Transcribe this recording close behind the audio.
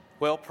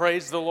Well,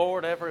 praise the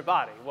Lord,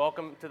 everybody.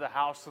 Welcome to the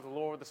house of the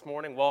Lord this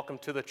morning. Welcome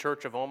to the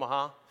Church of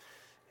Omaha.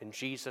 In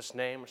Jesus'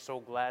 name, we're so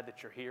glad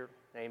that you're here.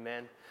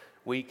 Amen.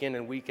 Week in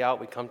and week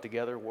out, we come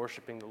together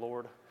worshiping the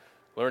Lord,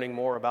 learning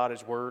more about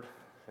His Word.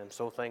 And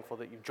so thankful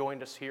that you've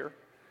joined us here.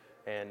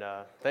 And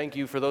thank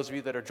you for those of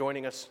you that are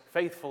joining us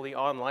faithfully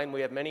online.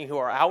 We have many who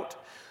are out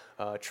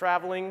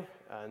traveling,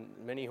 and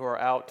many who are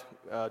out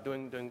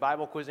doing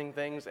Bible quizzing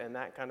things and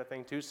that kind of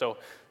thing too. So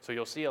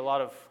you'll see a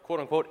lot of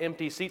quote-unquote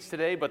empty seats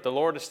today, but the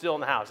Lord is still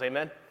in the house.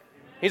 Amen?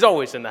 He's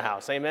always in the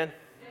house. Amen?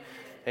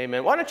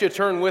 Amen. Why don't you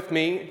turn with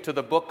me to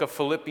the book of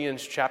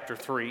Philippians chapter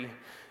 3,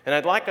 and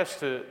I'd like us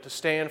to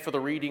stand for the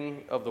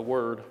reading of the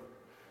Word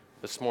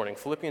this morning.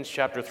 Philippians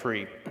chapter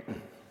 3,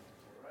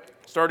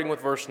 starting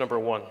with verse number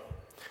 1.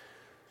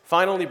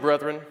 Finally,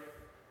 brethren,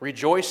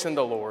 rejoice in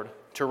the Lord.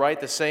 To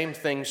write the same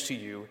things to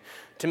you,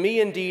 to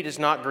me indeed is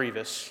not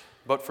grievous,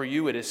 but for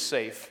you it is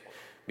safe.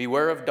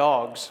 Beware of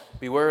dogs,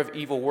 beware of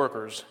evil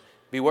workers,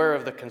 beware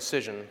of the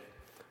concision.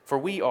 For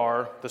we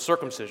are the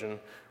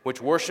circumcision,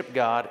 which worship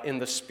God in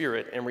the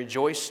Spirit and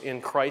rejoice in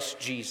Christ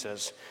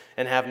Jesus,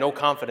 and have no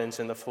confidence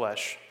in the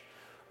flesh.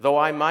 Though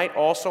I might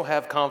also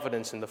have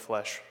confidence in the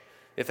flesh.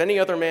 If any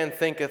other man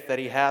thinketh that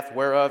he hath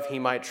whereof he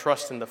might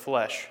trust in the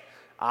flesh,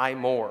 I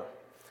more.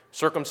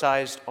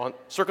 Circumcised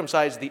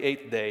the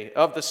 8th day,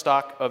 of the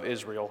stock of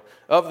Israel,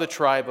 of the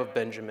tribe of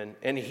Benjamin,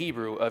 and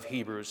Hebrew of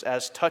Hebrews,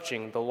 as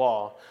touching the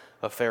law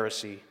of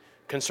Pharisee,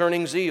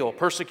 concerning zeal,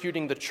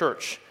 persecuting the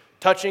church,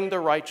 touching the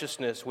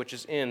righteousness which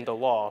is in the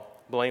law,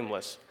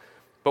 blameless.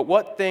 But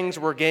what things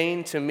were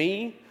gain to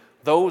me,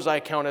 those I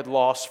counted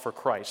loss for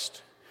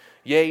Christ.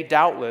 Yea,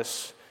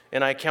 doubtless,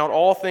 and I count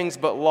all things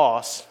but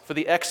loss for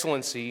the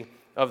excellency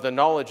of the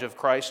knowledge of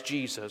Christ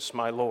Jesus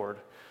my Lord,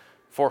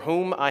 for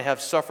whom I have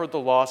suffered the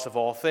loss of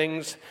all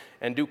things,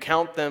 and do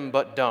count them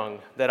but dung,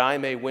 that I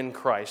may win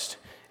Christ,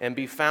 and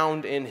be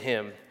found in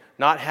him,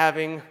 not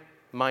having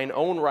mine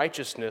own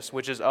righteousness,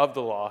 which is of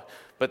the law,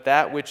 but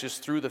that which is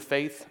through the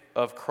faith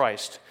of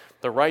Christ,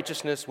 the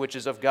righteousness which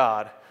is of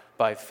God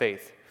by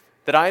faith,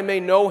 that I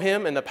may know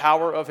him and the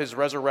power of his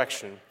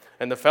resurrection,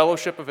 and the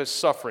fellowship of his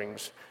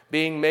sufferings,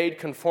 being made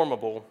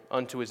conformable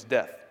unto his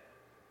death,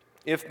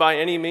 if by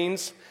any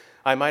means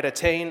I might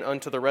attain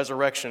unto the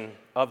resurrection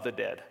of the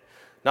dead.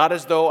 Not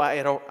as though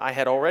I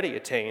had already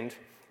attained,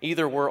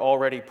 either were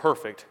already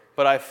perfect,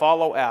 but I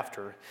follow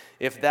after,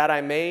 if that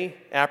I may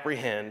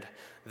apprehend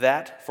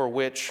that for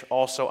which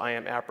also I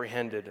am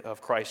apprehended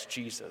of Christ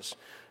Jesus.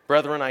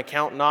 Brethren, I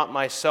count not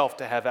myself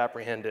to have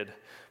apprehended,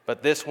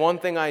 but this one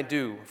thing I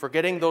do,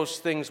 forgetting those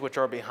things which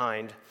are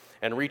behind,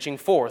 and reaching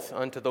forth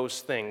unto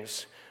those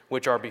things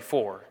which are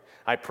before.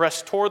 I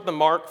press toward the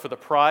mark for the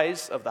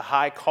prize of the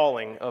high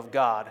calling of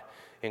God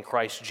in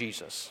Christ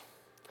Jesus.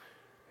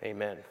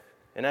 Amen.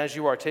 And as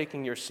you are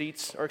taking your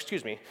seats,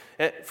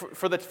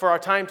 for our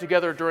time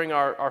together during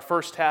our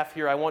first half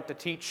here, I want to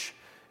teach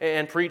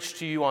and preach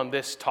to you on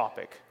this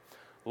topic,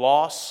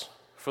 loss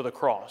for the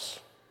cross.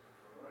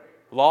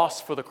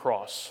 Loss for the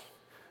cross.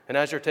 And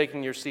as you're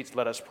taking your seats,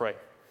 let us pray.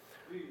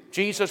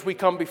 Jesus, we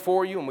come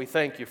before you and we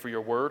thank you for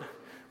your word.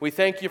 We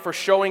thank you for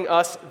showing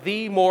us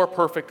the more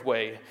perfect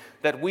way,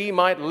 that we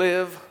might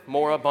live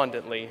more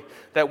abundantly,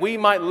 that we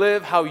might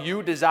live how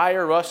you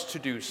desire us to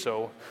do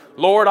so.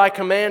 Lord, I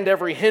command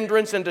every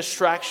hindrance and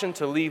distraction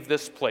to leave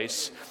this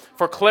place,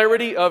 for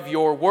clarity of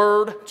your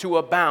word to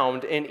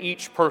abound in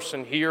each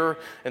person here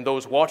and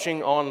those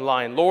watching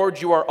online.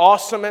 Lord, you are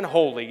awesome and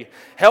holy.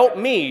 Help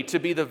me to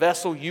be the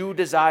vessel you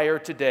desire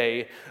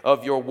today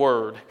of your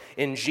word.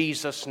 In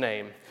Jesus'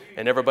 name.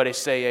 And everybody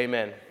say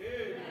amen.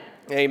 Amen.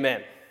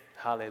 Amen.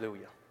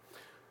 Hallelujah.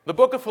 The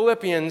book of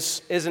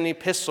Philippians is an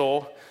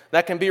epistle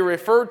that can be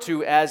referred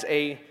to as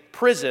a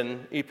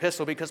prison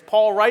epistle because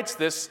Paul writes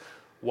this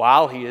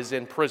while he is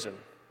in prison.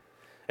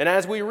 And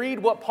as we read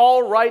what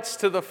Paul writes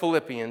to the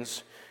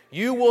Philippians,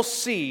 you will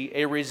see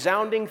a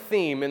resounding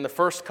theme in the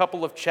first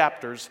couple of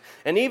chapters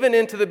and even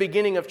into the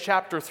beginning of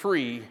chapter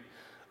 3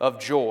 of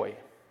joy.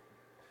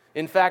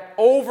 In fact,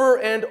 over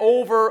and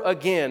over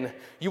again,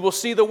 you will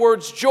see the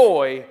words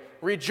joy,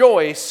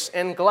 rejoice,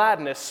 and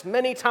gladness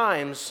many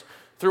times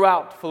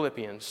throughout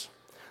Philippians.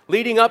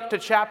 Leading up to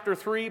chapter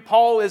 3,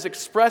 Paul is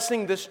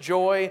expressing this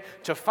joy,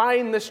 to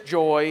find this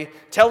joy,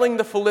 telling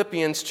the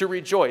Philippians to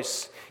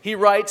rejoice. He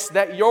writes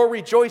that your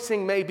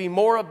rejoicing may be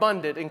more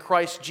abundant in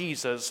Christ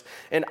Jesus,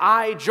 and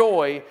I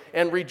joy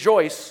and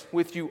rejoice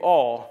with you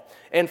all.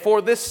 And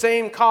for this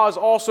same cause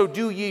also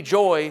do ye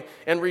joy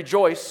and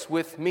rejoice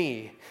with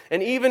me.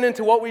 And even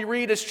into what we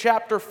read as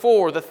chapter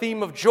 4, the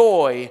theme of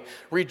joy,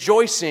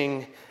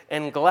 rejoicing,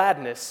 and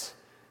gladness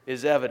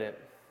is evident.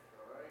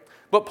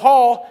 But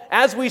Paul,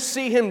 as we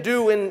see him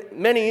do in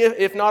many,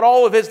 if not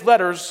all of his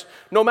letters,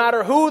 no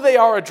matter who they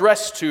are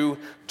addressed to,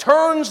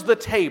 turns the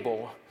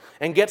table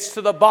and gets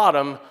to the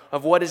bottom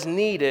of what is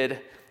needed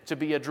to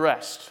be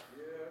addressed.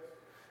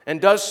 And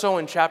does so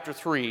in chapter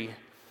 3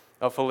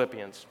 of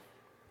Philippians.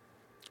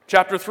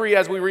 Chapter 3,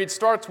 as we read,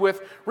 starts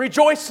with,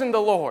 rejoice in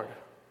the Lord.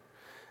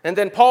 And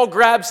then Paul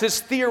grabs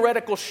his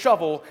theoretical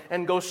shovel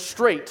and goes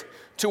straight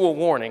to a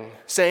warning,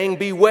 saying,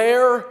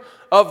 "Beware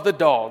of the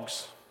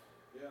dogs."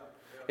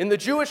 In the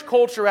Jewish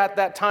culture at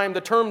that time, the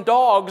term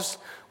dogs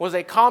was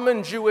a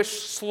common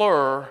Jewish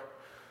slur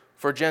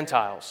for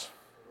Gentiles.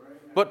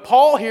 But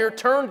Paul here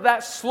turned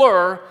that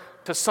slur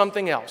to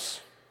something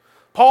else.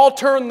 Paul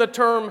turned the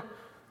term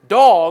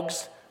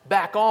dogs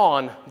back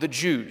on the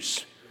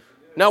Jews.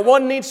 Now,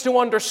 one needs to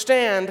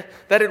understand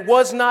that it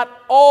was not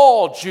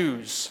all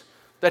Jews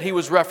that he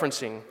was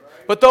referencing,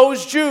 but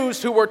those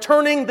Jews who were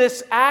turning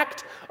this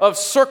act of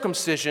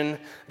circumcision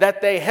that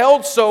they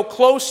held so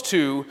close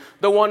to,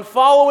 the one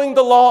following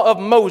the law of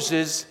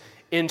Moses,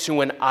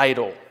 into an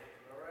idol.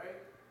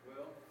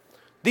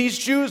 These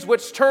Jews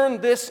which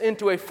turned this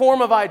into a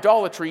form of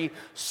idolatry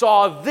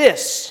saw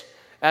this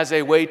as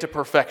a way to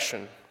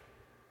perfection.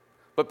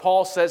 But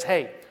Paul says,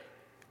 hey,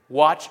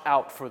 watch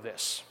out for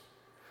this.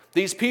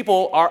 These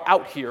people are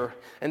out here,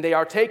 and they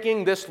are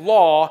taking this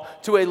law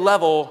to a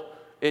level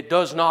it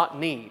does not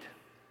need.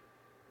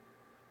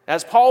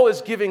 As Paul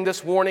is giving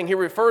this warning, he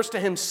refers to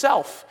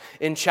himself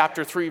in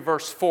chapter 3,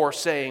 verse 4,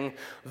 saying,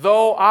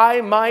 "Though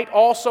I might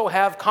also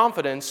have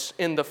confidence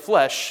in the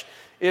flesh,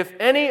 if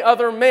any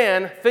other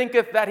man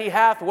thinketh that he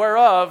hath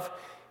whereof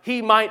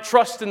he might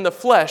trust in the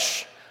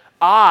flesh,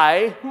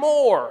 I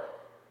more."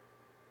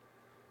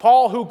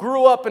 Paul, who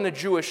grew up in a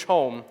Jewish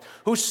home,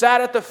 who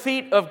sat at the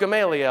feet of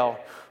Gamaliel,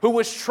 who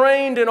was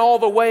trained in all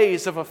the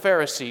ways of a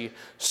Pharisee,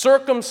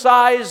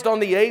 circumcised on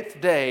the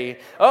 8th day,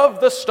 of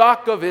the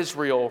stock of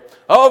Israel,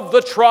 of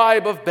the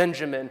tribe of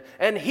Benjamin,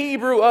 and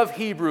Hebrew of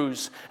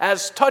Hebrews,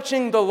 as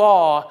touching the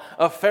law,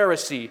 a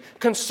Pharisee,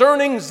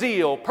 concerning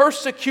zeal,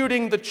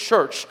 persecuting the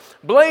church,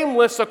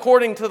 blameless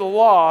according to the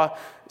law,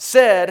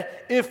 said,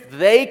 "If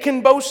they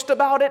can boast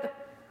about it,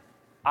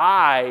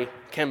 I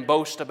can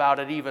boast about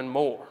it even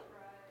more."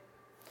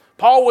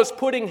 Paul was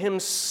putting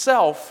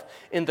himself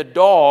in the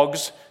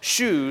dog's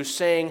shoes,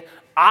 saying,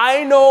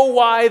 "I know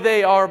why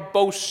they are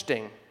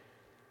boasting.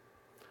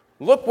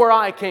 Look where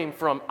I came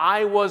from.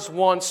 I was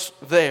once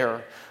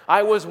there.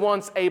 I was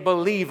once a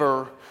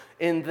believer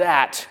in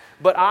that.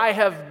 But I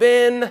have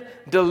been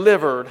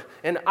delivered.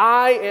 And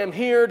I am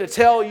here to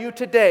tell you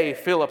today,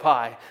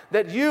 Philippi,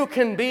 that you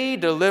can be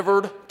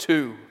delivered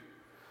too.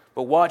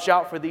 But watch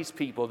out for these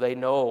people. They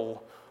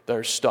know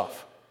their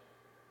stuff."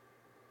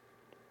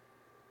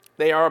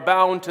 They are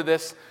bound to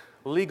this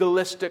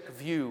legalistic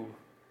view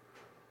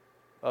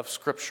of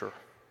Scripture.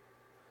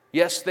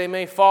 Yes, they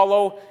may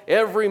follow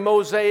every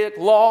Mosaic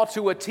law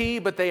to a T,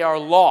 but they are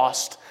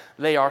lost.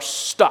 They are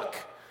stuck.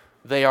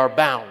 They are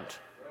bound.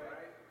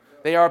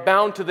 They are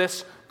bound to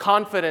this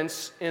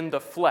confidence in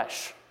the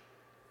flesh.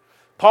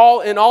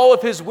 Paul, in all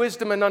of his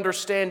wisdom and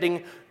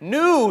understanding,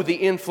 knew the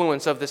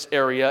influence of this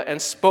area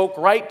and spoke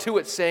right to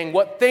it, saying,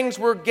 "What things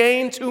were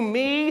gained to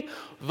me,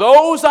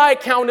 those I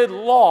counted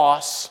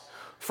loss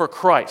for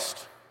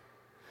Christ."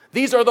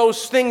 These are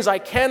those things I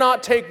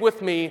cannot take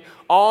with me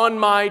on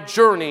my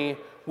journey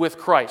with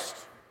Christ.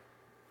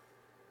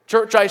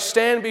 Church, I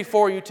stand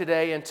before you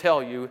today and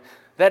tell you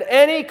that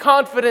any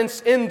confidence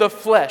in the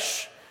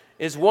flesh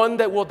is one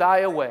that will die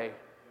away.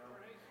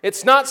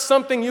 It's not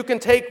something you can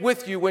take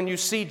with you when you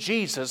see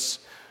Jesus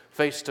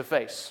face to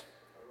face.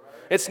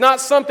 It's not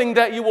something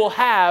that you will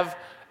have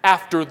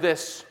after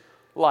this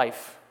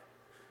life.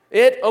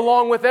 It,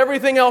 along with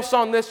everything else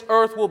on this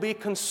earth, will be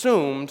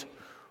consumed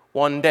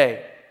one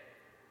day.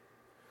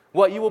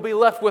 What you will be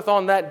left with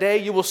on that day,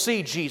 you will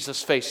see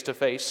Jesus face to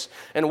face.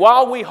 And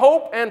while we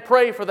hope and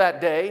pray for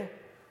that day,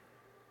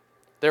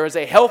 there is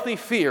a healthy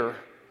fear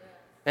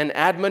and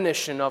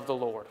admonition of the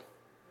Lord.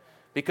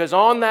 Because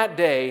on that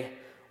day,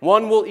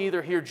 one will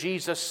either hear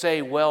Jesus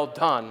say, "Well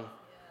done,"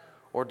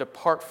 or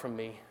 "Depart from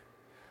me,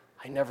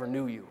 I never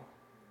knew you."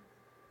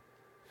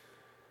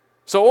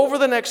 So over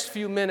the next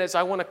few minutes,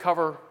 I want to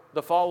cover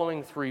the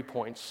following 3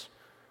 points.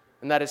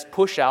 And that is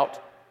push out,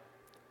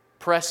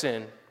 press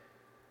in,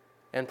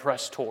 and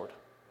press toward.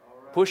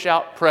 Push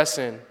out, press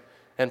in,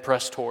 and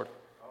press toward.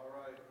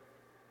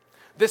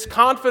 This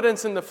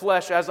confidence in the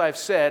flesh, as I've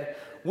said,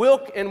 will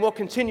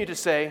continue to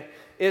say,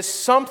 is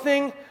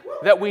something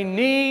that we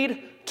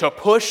need to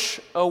push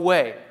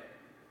away.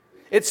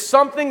 It's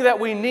something that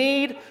we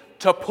need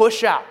to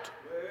push out.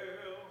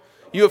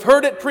 You have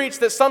heard it preached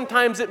that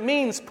sometimes it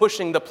means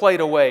pushing the plate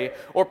away,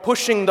 or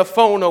pushing the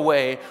phone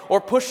away, or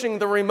pushing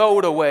the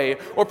remote away,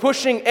 or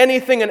pushing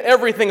anything and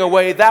everything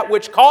away, that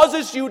which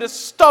causes you to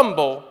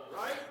stumble,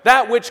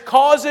 that which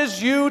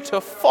causes you to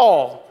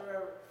fall.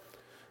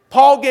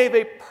 Paul gave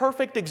a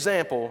perfect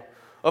example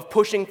of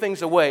pushing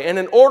things away. And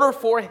in order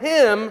for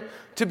him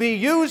to be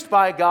used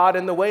by God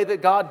in the way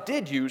that God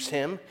did use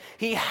him,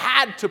 he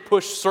had to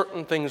push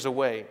certain things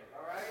away.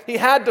 He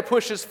had to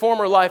push his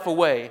former life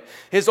away,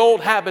 his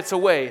old habits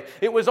away.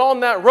 It was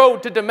on that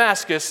road to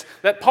Damascus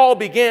that Paul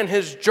began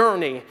his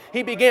journey.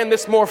 He began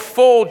this more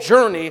full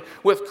journey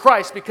with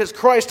Christ because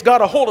Christ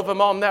got a hold of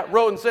him on that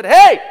road and said,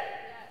 "Hey,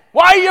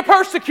 why are you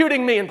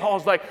persecuting me?" And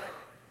Paul's like,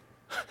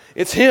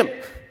 "It's him.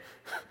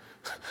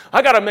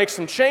 I got to make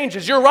some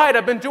changes. You're right,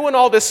 I've been doing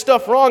all this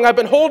stuff wrong. I've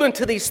been holding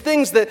to these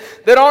things that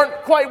aren't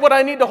quite what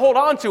I need to hold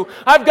on to.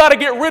 I've got to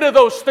get rid of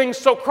those things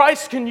so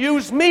Christ can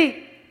use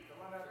me.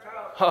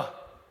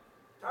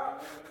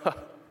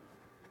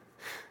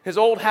 His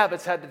old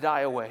habits had to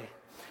die away.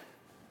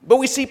 But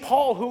we see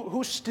Paul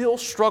who still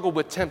struggled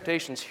with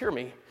temptations. Hear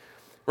me.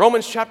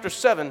 Romans chapter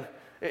 7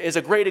 is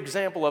a great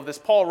example of this.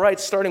 Paul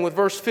writes, starting with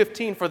verse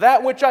 15, "For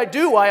that which I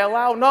do, I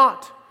allow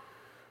not.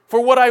 For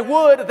what I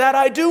would, that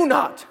I do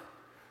not.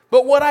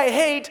 But what I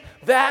hate,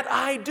 that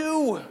I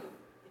do.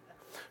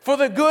 For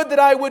the good that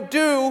I would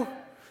do,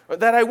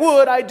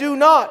 I do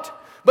not.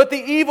 But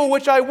the evil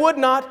which I would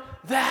not,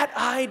 that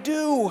I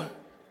do."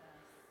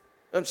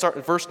 I'm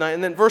sorry, verse 9.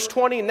 And then verse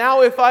 20,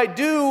 "Now if I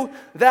do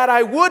that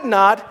I would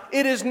not,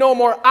 it is no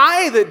more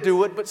I that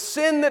do it, but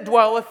sin that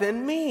dwelleth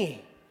in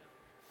me.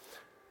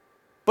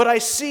 But I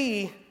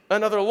see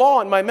another law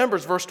in my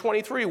members," verse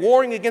 23,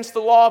 "warring against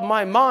the law of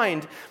my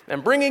mind,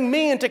 and bringing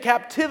me into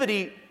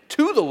captivity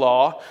to the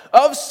law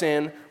of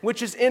sin,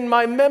 which is in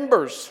my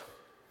members."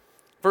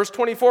 Verse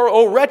 24,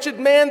 "O wretched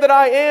man that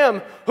I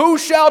am, who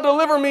shall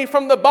deliver me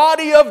from the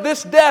body of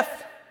this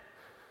death?"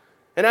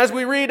 And as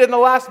we read in the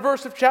last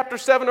verse of chapter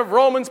 7 of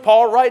Romans,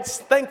 Paul writes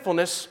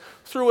thankfulness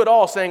through it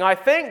all, saying, "I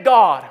thank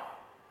God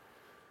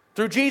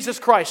through Jesus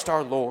Christ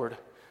our Lord.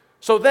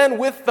 So then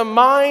with the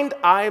mind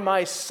I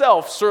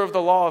myself serve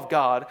the law of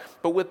God,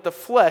 but with the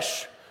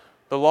flesh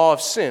the law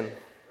of sin."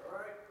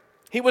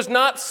 He was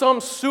not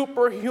some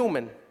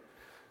superhuman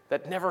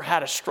that never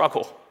had a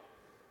struggle.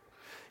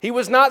 He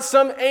was not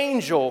some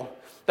angel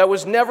that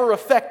was never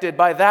affected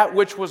by that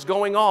which was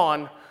going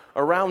on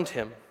around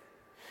him.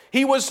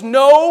 He was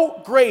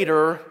no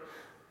greater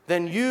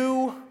than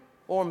you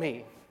or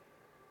me.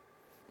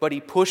 But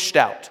he pushed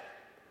out.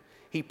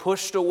 He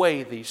pushed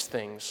away these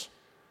things.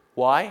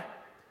 Why?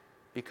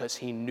 Because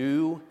he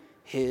knew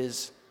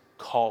his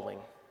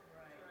calling.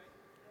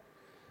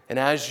 And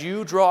as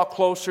you draw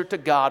closer to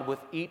God with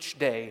each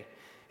day,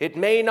 it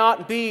may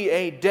not be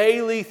a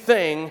daily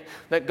thing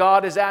that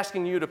God is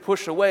asking you to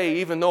push away,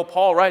 even though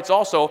Paul writes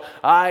also,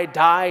 "I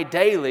die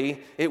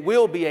daily." It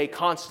will be a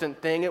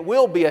constant thing. It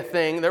will be a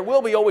thing. There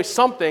will be always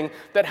something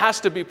that has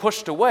to be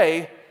pushed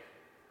away.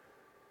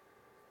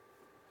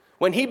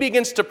 When he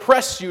begins to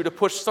press you to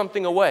push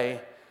something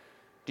away,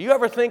 do you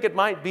ever think it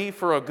might be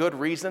for a good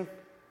reason?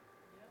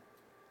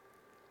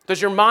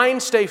 Does your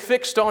mind stay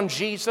fixed on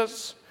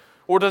Jesus?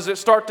 Or does it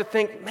start to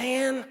think,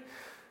 man,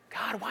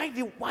 God, why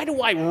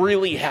do I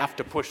really have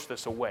to push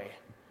this away?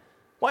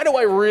 Why do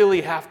I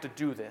really have to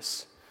do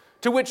this?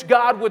 To which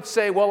God would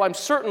say, well, I'm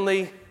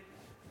certainly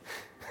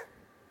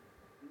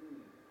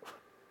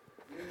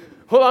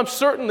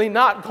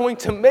not going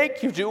to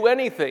make you do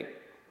anything.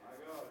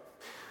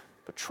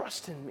 But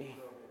trust in me.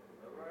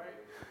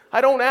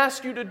 I don't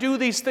ask you to do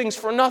these things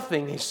for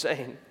nothing, he's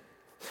saying.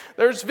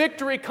 There's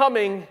victory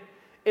coming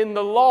in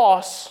the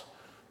loss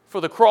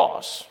for the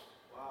cross.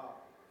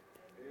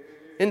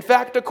 In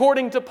fact,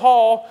 according to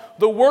Paul,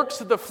 the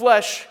works of the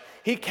flesh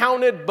he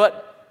counted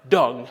but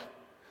dung,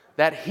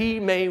 that he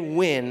may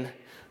win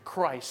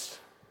Christ.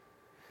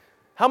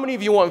 How many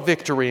of you want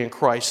victory in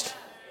Christ?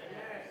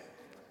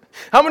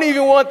 How many of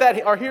you want that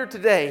are here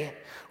today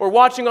or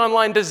watching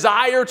online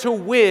desire to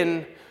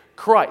win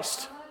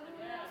Christ?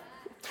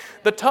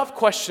 The tough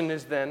question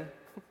is then,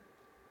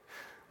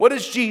 what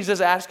is Jesus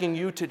asking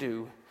you to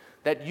do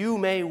that you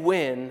may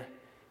win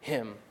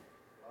him?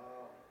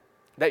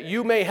 That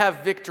you may have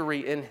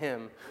victory in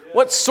him.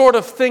 What sort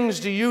of things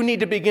do you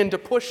need to begin to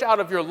push out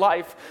of your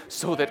life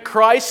so that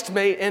Christ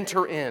may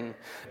enter in?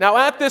 Now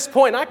at this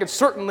point, I could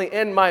certainly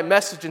end my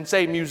message and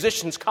say,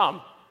 musicians,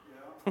 come.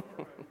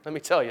 Let me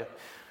tell you.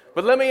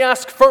 But let me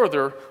ask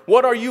further,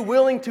 what are you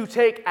willing to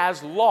take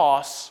as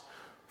loss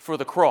for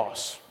the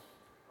cross?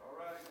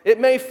 It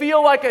may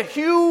feel like a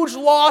huge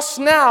loss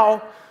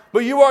now,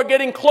 but you are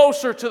getting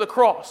closer to the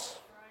cross.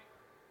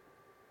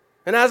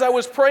 And as I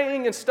was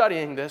praying and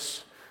studying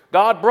this,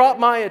 God brought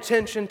my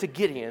attention to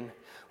Gideon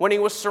when he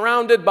was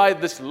surrounded by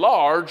this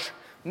large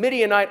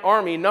Midianite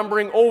army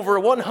numbering over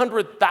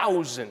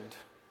 100,000.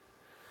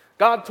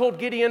 God told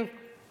Gideon,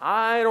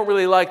 I don't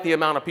really like the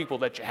amount of people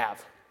that you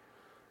have.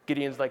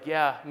 Gideon's like,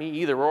 yeah, me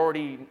either. We're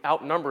already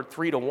outnumbered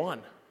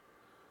 3-1,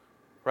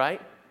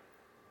 right?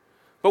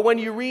 But when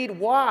you read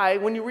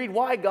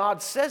why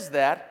God says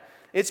that,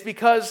 it's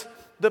because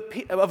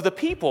of the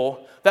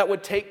people that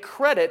would take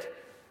credit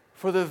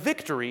for the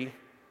victory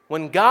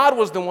when God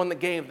was the one that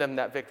gave them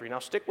that victory. Now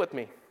stick with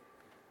me.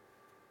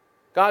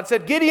 God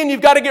said, Gideon,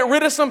 you've got to get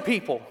rid of some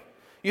people.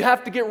 You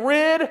have to get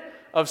rid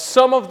of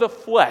some of the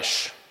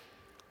flesh.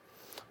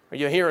 Are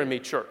you hearing me,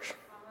 church?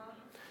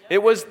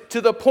 It was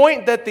to the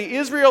point that the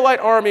Israelite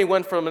army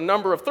went from a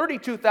number of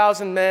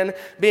 32,000 men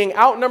being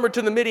outnumbered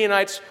to the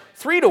Midianites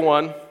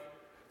 3-1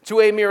 to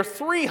a mere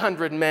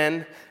 300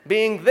 men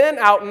being then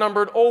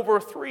outnumbered over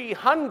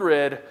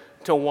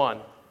 300-1.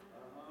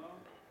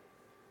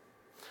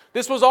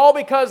 This was all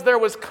because there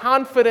was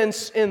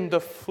confidence in the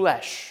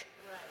flesh.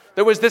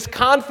 There was this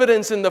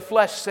confidence in the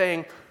flesh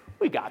saying,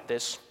 we got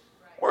this.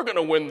 We're going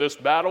to win this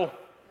battle.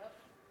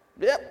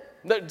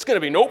 Yep, it's going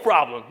to be no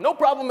problem. No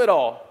problem at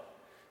all.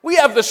 We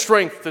have the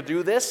strength to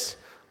do this,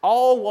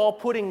 all while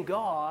putting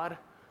God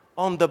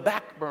on the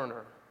back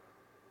burner,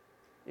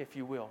 if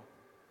you will.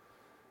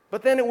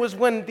 But then it was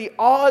when the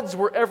odds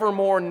were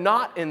evermore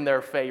not in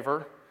their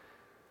favor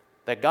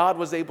that God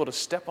was able to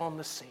step on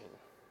the scene.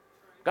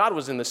 God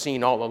was in the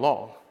scene all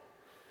along.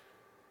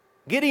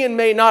 Gideon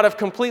may not have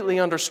completely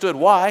understood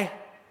why,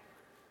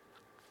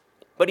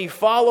 but he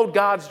followed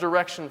God's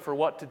direction for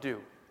what to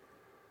do.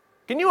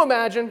 Can you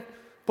imagine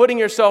putting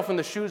yourself in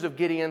the shoes of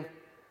Gideon?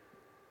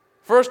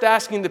 First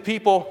asking the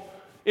people,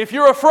 if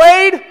you're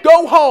afraid,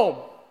 go home.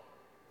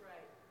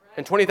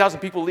 And 20,000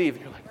 people leave.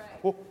 And you're like,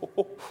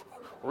 oh,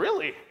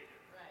 really?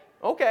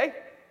 Okay.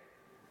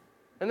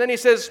 And then he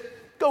says,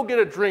 go get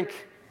a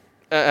drink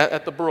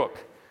at the brook.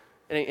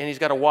 And he's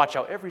got to watch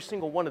out. Every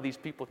single one of these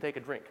people take a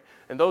drink.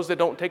 And those that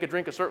don't take a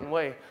drink a certain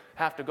way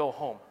have to go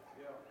home.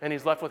 And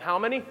he's left with how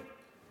many?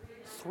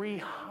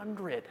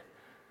 300.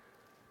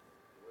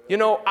 You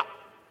know,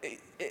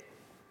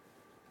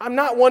 I'm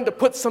not one to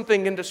put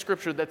something into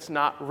Scripture that's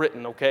not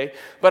written, okay?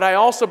 But I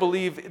also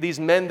believe these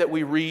men that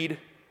we read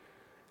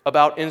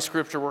about in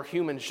Scripture were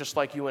humans just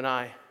like you and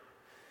I.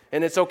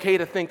 And it's okay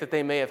to think that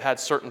they may have had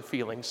certain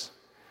feelings.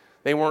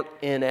 They weren't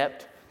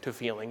inept to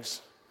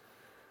feelings.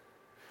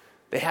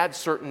 They had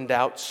certain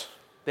doubts.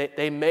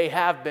 They may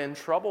have been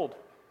troubled.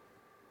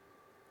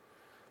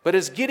 But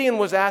as Gideon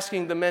was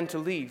asking the men to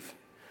leave,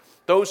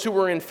 those who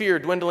were in fear,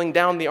 dwindling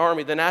down the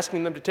army, then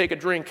asking them to take a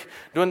drink,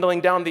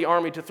 dwindling down the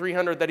army to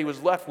 300 that he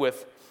was left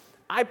with,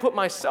 I put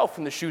myself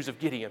in the shoes of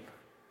Gideon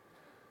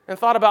and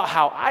thought about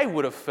how I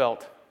would have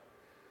felt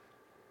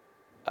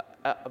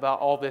about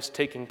all this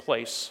taking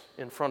place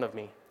in front of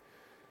me.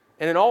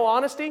 And in all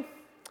honesty,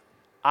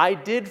 I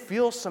did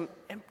feel some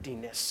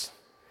emptiness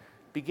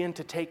begin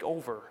to take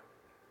over,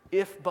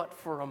 if but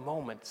for a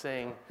moment,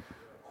 saying,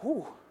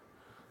 "Ooh,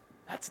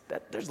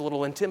 there's a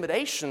little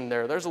intimidation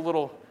there. There's a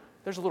little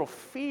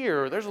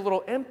fear. There's a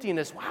little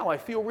emptiness. Wow, I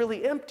feel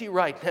really empty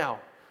right now."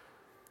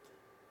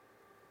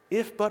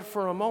 If but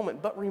for a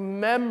moment. But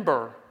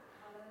remember,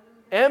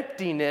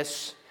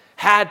 emptiness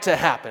had to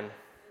happen.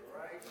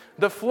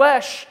 The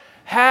flesh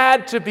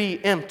had to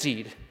be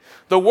emptied.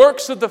 The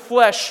works of the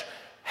flesh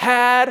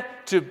had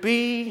to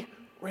be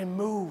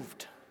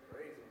removed.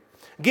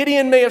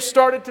 Gideon may have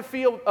started to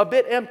feel a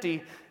bit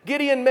empty.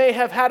 Gideon may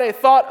have had a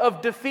thought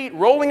of defeat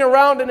rolling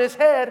around in his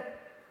head.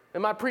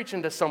 Am I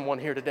preaching to someone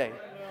here today?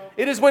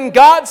 It is when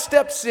God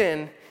steps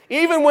in,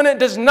 even when it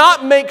does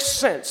not make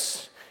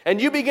sense, and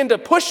you begin to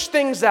push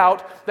things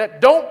out that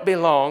don't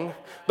belong,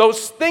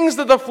 those things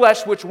of the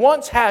flesh which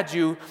once had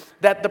you,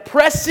 that the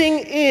pressing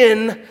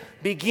in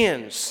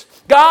begins.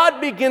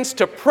 God begins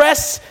to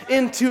press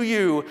into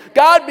you.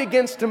 God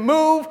begins to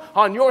move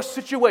on your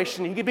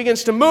situation. He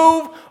begins to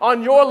move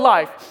on your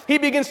life. He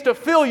begins to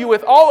fill you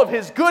with all of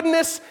His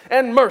goodness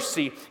and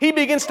mercy. He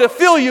begins to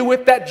fill you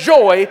with that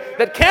joy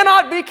that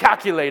cannot be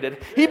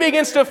calculated. He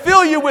begins to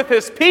fill you with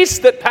His peace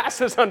that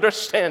passes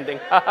understanding.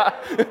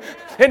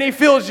 And He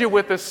fills you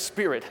with His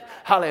Spirit.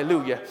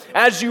 Hallelujah.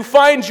 As you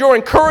find your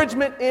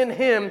encouragement in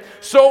Him,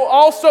 so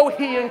also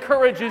He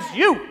encourages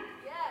you.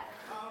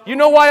 You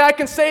know why I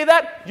can say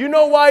that? You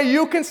know why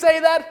you can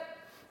say that?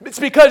 It's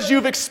because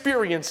you've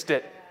experienced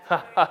it.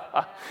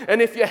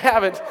 And if you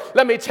haven't,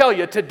 let me tell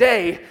you,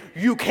 today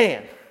you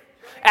can.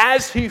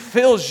 As He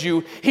fills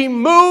you, He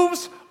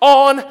moves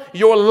on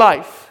your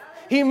life.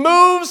 He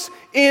moves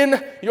in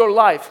your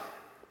life.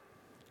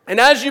 And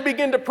as you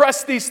begin to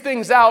press these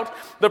things out,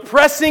 the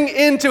pressing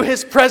into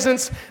His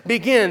presence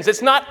begins.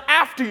 It's not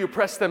after you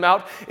press them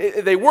out.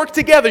 They work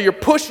together. You're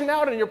pushing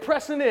out and you're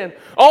pressing in.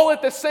 All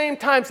at the same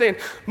time saying,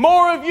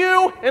 more of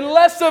you and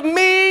less of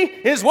me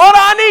is what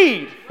I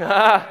need.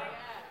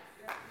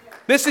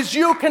 This is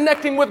you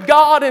connecting with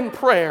God in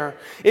prayer,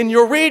 in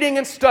your reading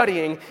and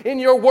studying, in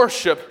your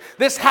worship.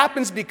 This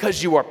happens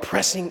because you are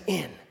pressing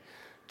in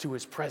to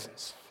His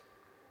presence.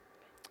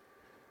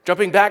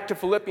 Jumping back to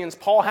Philippians,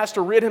 Paul has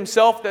to rid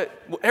himself of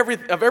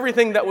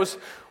everything that was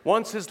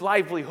once his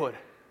livelihood.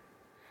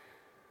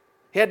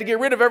 He had to get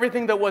rid of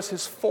everything that was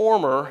his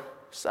former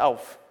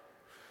self.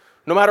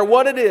 No matter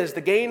what it is,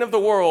 the gain of the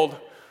world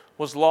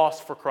was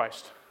lost for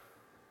Christ.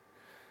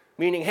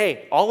 Meaning,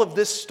 hey, all of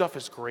this stuff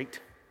is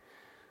great,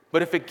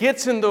 but if it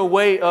gets in the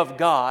way of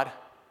God,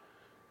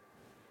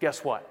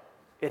 guess what?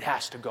 It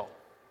has to go.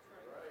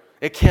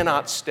 It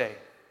cannot stay.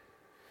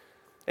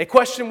 A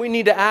question we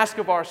need to ask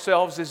of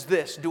ourselves is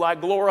this: do I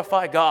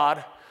glorify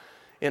God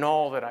in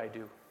all that I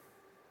do?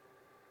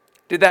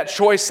 Did that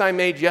choice I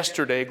made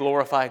yesterday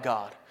glorify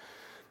God?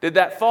 Did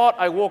that thought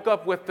I woke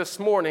up with this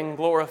morning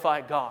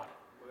glorify God?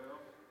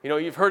 You know,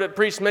 you've heard it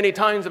preached many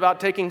times about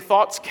taking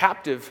thoughts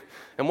captive.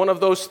 And one of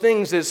those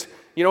things is,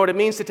 you know what it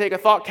means to take a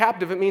thought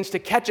captive? It means to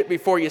catch it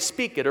before you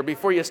speak it, or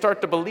before you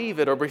start to believe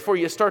it, or before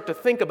you start to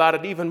think about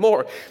it even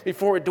more,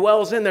 before it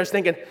dwells in there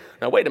thinking,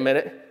 now wait a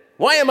minute,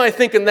 why am I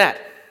thinking that?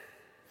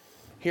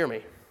 Hear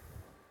me.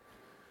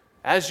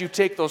 As you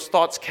take those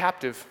thoughts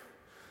captive,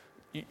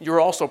 you're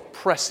also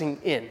pressing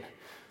in,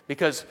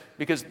 because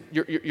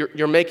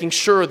you're making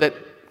sure that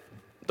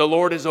the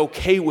Lord is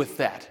okay with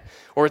that,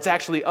 or it's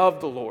actually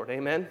of the Lord.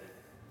 Amen?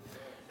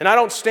 And I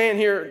don't stand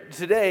here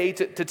today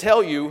to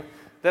tell you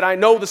that I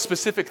know the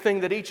specific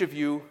thing that each of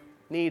you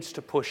needs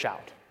to push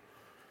out.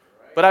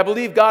 But I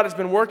believe God has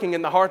been working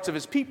in the hearts of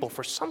His people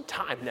for some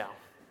time now.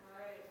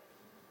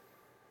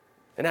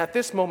 And at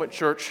this moment,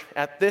 church,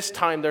 at this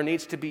time, there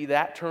needs to be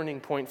that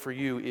turning point for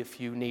you if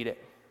you need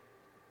it.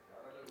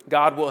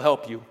 God will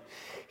help you.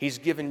 He's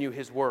given you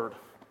His word.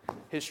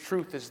 His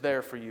truth is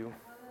there for you.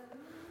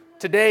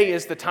 Today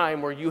is the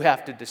time where you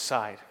have to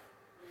decide.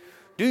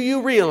 Do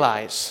you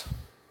realize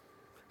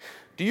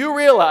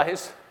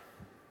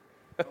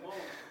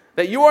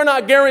that you are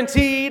not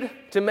guaranteed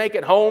to make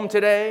it home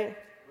today?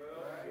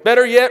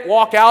 Better yet,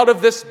 walk out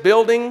of this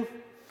building.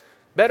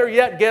 Better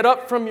yet, get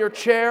up from your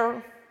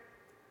chair.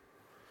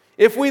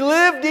 If we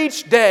lived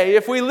each day,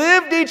 if we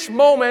lived each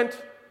moment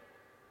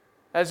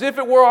as if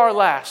it were our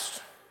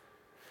last,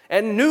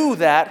 and knew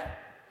that,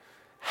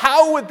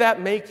 how would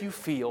that make you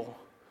feel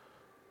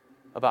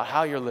about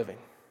how you're living?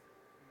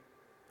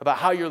 About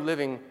how you're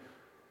living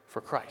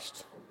for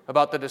Christ?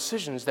 About the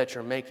decisions that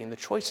you're making, the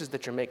choices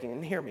that you're making.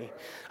 And hear me,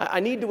 I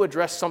need to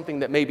address something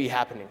that may be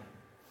happening.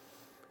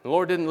 The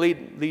Lord didn't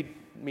lead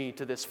me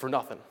to this for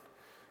nothing.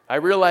 I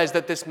realize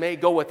that this may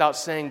go without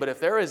saying, but if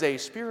there is a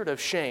spirit of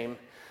shame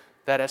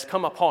that has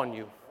come upon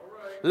you,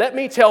 let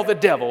me tell the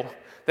devil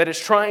that is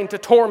trying to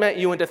torment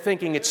you into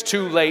thinking it's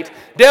too late.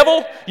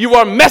 Devil, you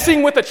are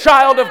messing with a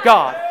child of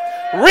God.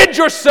 Rid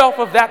yourself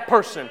of that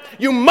person.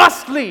 You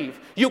must leave.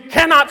 You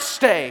cannot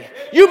stay.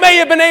 You may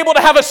have been able to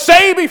have a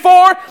say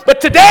before,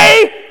 but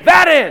today,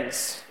 that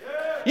ends.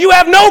 You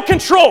have no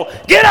control.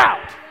 Get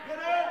out.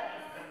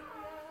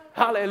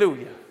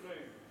 Hallelujah.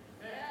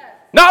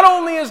 Not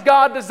only is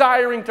God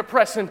desiring to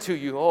press into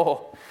you,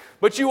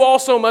 but you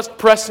also must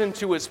press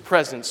into His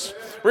presence.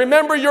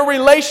 Remember, your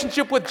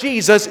relationship with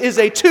Jesus is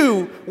a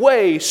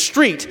two-way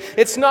street.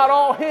 It's not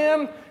all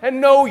Him and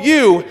no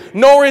you,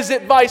 nor is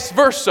it vice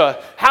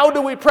versa. How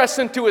do we press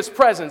into His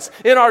presence?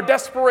 In our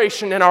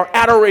desperation and our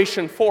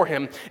adoration for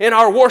Him, in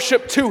our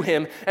worship to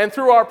Him, and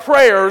through our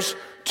prayers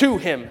to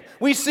Him.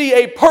 We see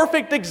a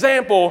perfect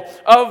example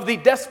of the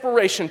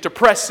desperation to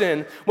press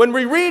in when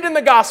we read in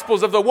the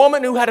Gospels of the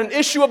woman who had an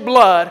issue of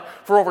blood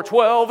for over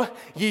 12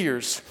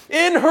 years.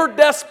 In her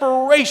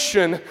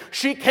desperation,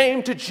 she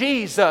came to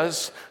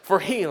Jesus for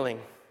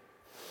healing.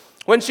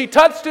 When she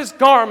touched His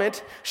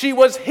garment, she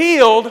was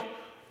healed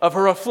of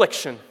her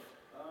affliction.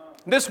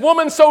 This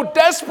woman, so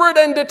desperate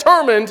and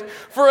determined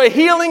for a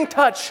healing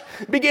touch,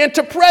 began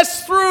to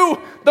press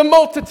through the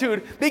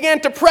multitude, began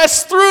to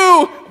press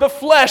through the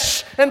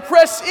flesh and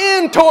press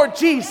in toward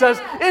Jesus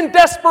in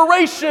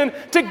desperation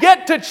to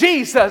get to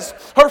Jesus.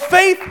 Her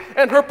faith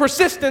and her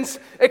persistence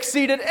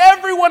exceeded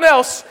everyone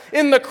else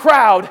in the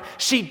crowd.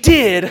 She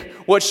did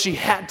what she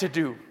had to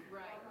do.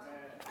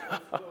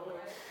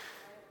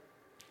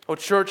 Oh,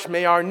 church,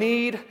 may our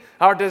need,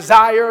 our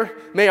desire,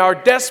 may our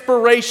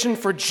desperation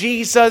for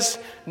Jesus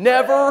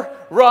never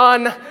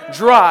run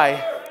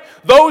dry.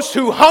 Those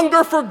who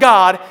hunger for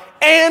God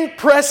and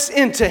press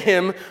into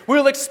Him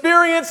will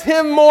experience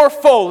Him more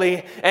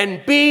fully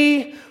and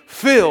be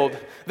filled.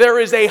 There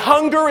is a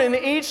hunger in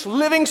each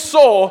living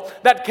soul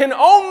that can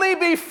only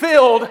be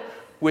filled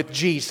with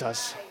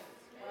Jesus.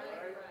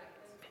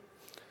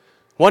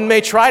 One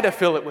may try to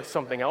fill it with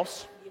something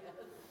else.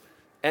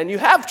 And you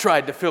have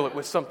tried to fill it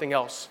with something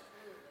else.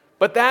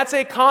 But that's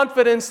a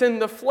confidence in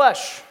the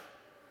flesh.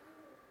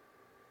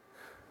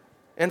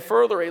 And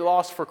further, a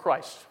loss for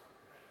Christ.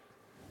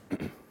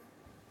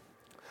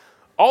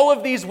 All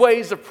of these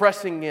ways of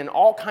pressing in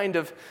all kind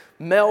of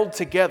meld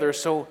together.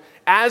 So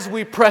as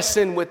we press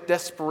in with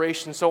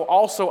desperation, so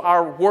also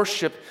our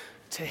worship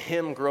to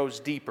Him grows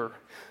deeper.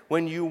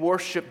 When you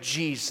worship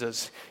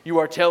Jesus, you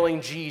are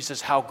telling Jesus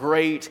how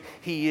great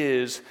He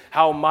is,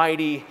 how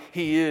mighty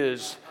He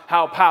is,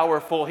 how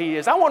powerful He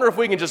is. I wonder if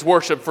we can just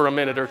worship for a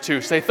minute or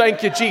two. Say,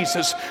 thank you,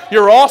 Jesus.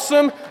 You're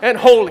awesome and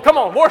holy. Come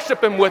on,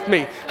 worship Him with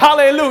me.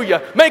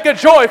 Hallelujah. Make a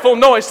joyful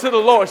noise to the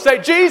Lord. Say,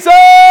 Jesus!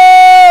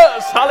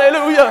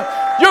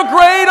 Hallelujah. You're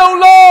great, oh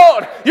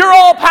Lord. You're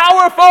all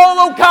powerful,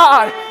 oh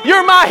God.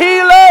 You're my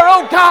healer,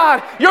 oh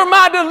God. You're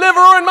my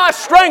deliverer and my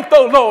strength,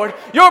 oh Lord.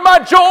 You're my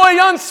joy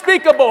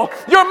unspeakable.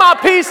 You're my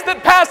peace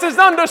that passes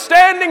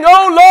understanding,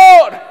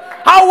 oh Lord.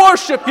 I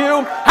worship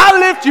You. I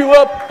lift You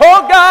up.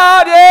 Oh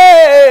God,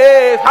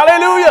 yes.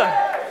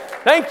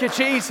 Hallelujah. Thank you,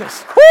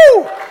 Jesus.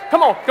 Woo!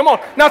 Come on, come on.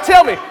 Now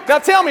tell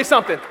me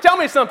something. Tell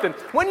me something.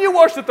 When you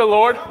worship the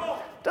Lord,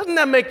 doesn't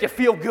that make you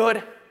feel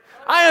good?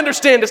 I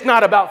understand it's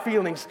not about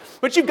feelings,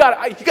 but you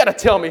got to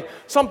tell me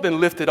something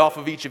lifted off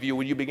of each of you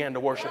when you began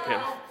to worship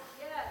Him.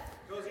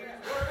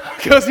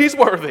 Because He's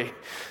worthy.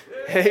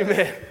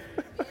 Amen.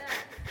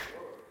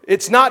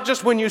 It's not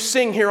just when you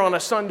sing here on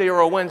a Sunday or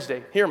a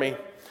Wednesday. Hear me.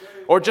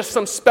 Or just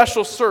some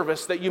special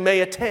service that you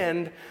may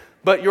attend,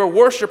 but your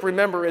worship,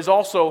 remember, is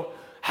also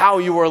how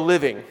you are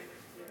living.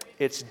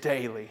 It's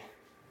daily.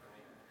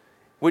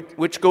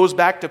 Which goes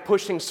back to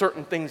pushing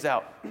certain things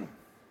out.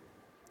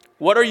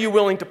 What are you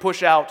willing to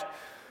push out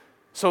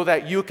so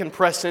that you can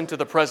press into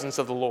the presence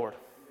of the Lord?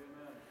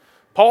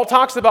 Paul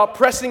talks about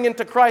pressing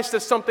into Christ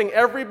as something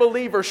every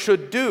believer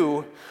should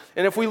do.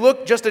 And if we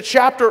look just a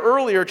chapter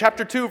earlier,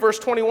 chapter 2, verse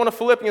 21 of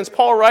Philippians,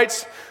 Paul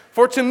writes,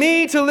 "For to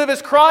me to live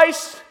is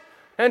Christ,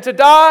 and to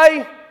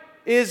die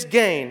is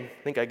gain."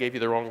 I think I gave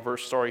you the wrong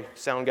verse. Sorry,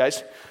 sound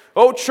guys.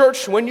 Oh,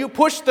 church, when you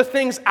push the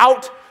things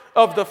out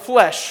of the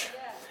flesh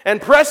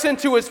and press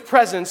into His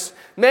presence,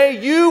 may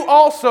you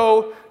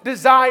also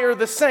desire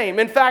the same.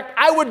 In fact,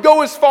 I would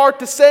go as far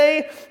to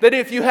say that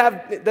if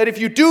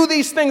you do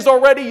these things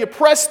already, you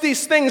press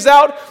these things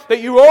out, that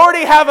you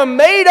already have a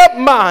made-up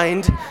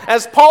mind,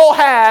 as Paul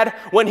had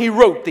when he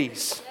wrote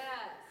these.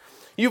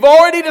 You've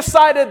already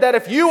decided that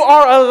if you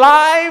are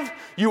alive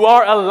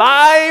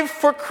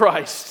for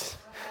Christ,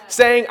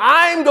 saying,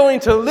 "I'm going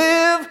to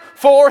live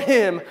for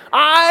Him.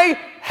 I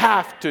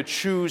have to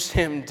choose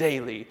Him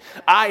daily.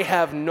 I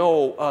have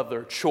no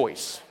other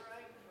choice."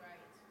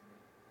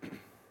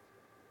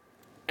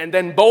 And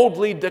then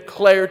boldly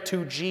declare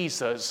to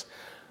Jesus,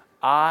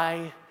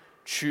 "I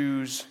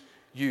choose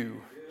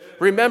you."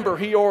 Remember,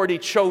 He already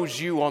chose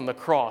you on the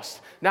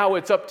cross. Now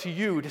it's up to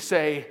you to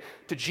say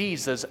to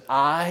Jesus,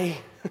 "I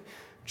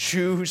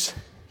choose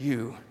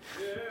you."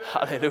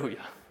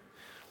 Hallelujah.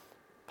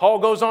 Paul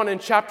goes on in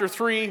chapter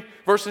 3,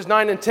 verses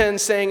 9 and 10,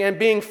 saying, "And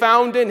being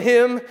found in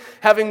Him,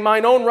 having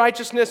mine own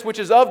righteousness, which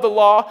is of the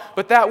law,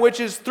 but that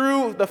which is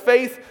through the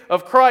faith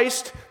of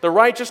Christ, the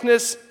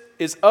righteousness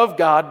is of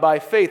God by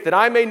faith, that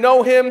I may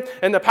know Him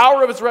and the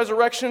power of His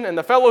resurrection and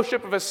the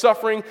fellowship of His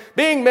suffering,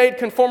 being made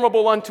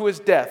conformable unto His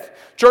death."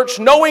 Church,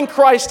 knowing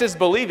Christ is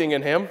believing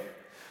in Him.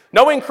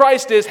 Knowing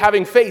Christ is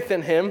having faith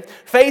in Him.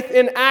 Faith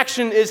in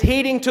action is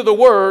heeding to the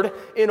Word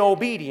in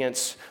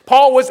obedience.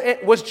 Paul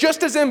was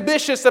just as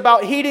ambitious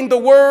about heeding the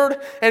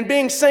Word and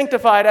being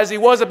sanctified as he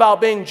was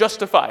about being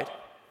justified.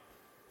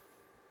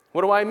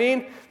 What do I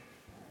mean?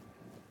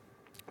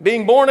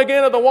 Being born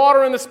again of the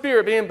water and the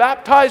Spirit, being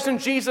baptized in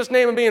Jesus'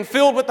 name, and being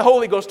filled with the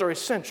Holy Ghost are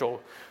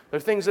essential. They're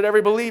things that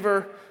every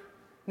believer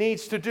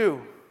needs to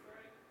do.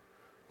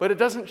 But it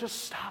doesn't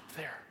just stop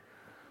there.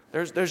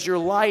 There's your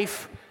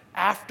life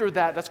after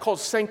that. That's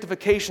called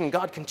sanctification.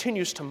 God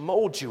continues to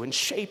mold you and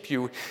shape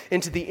you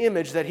into the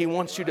image that He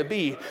wants you to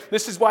be.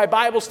 This is why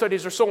Bible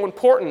studies are so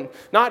important.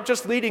 Not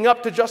just leading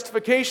up to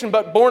justification,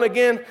 but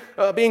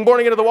being born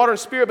again of the water and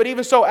Spirit, but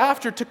even so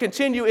after, to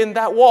continue in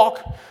that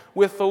walk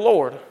with the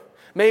Lord.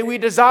 May we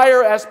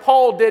desire, as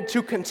Paul did,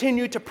 to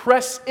continue to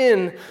press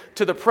in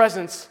to the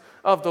presence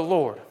of the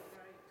Lord.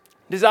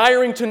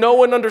 Desiring to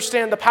know and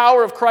understand the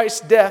power of Christ's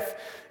death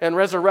and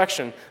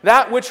resurrection,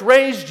 that which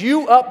raised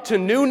you up to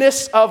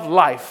newness of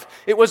life.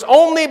 It was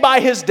only by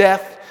His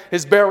death,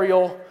 His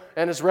burial,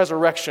 and His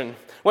resurrection.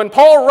 When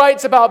Paul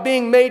writes about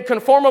being made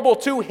conformable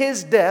to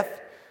His death,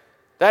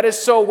 that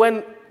is so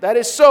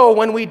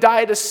when we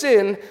die to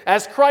sin,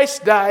 as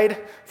Christ died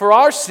for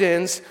our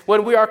sins,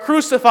 when we are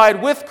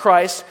crucified with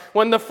Christ,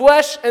 when the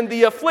flesh and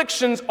the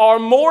afflictions are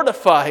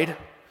mortified,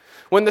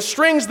 when the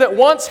strings that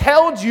once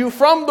held you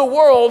from the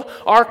world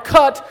are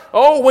cut,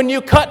 when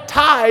you cut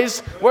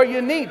ties where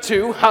you need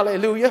to,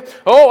 hallelujah.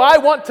 I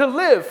want to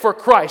live for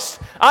Christ.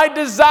 I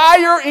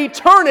desire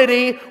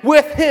eternity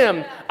with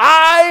Him.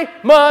 I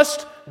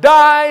must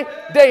die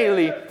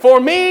daily.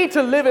 For me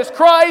to live is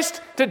Christ,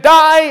 to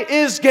die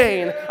is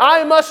gain.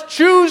 I must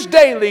choose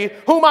daily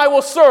whom I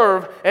will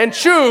serve and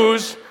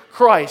choose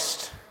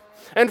Christ.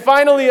 And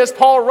finally, as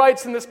Paul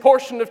writes in this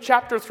portion of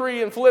chapter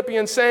 3 in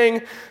Philippians,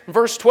 saying,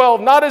 verse 12,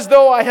 "Not as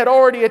though I had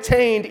already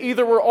attained,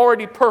 either were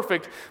already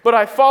perfect, but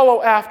I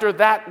follow after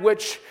that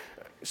which,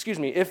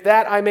 if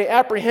that I may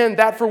apprehend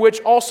that for which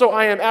also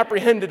I am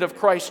apprehended of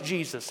Christ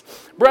Jesus.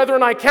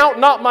 Brethren, I count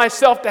not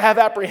myself to have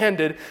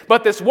apprehended,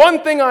 but this one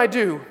thing I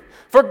do,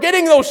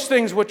 forgetting those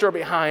things which are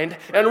behind,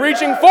 and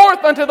reaching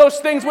forth unto those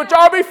things which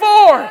are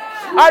before.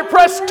 I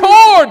press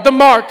toward the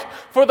mark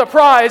for the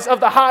prize of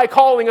the high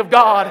calling of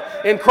God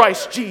in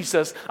Christ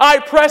Jesus." I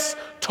press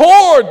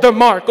toward the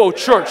mark,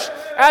 church,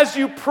 as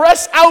you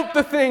press out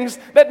the things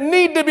that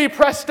need to be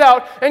pressed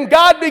out, and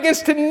God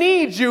begins to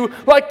knead you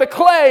like the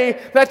clay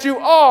that you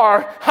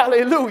are.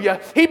 Hallelujah.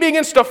 He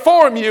begins to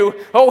form you.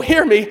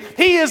 Hear me.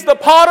 He is the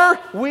potter.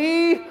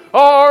 We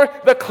are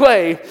the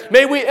clay.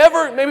 May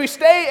we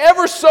stay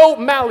ever so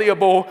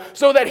malleable,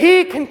 so that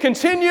He can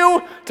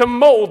continue to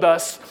mold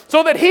us,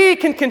 so that He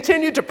can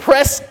continue to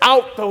press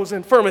out those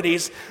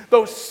infirmities,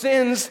 those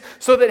sins,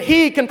 so that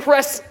He can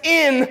press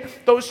in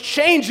those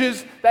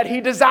changes that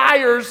He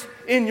desires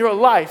in your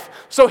life,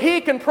 so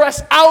He can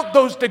press out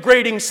those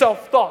degrading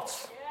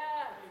self-thoughts.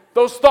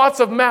 Those thoughts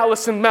of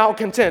malice and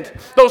malcontent.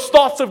 Those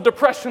thoughts of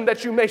depression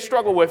that you may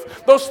struggle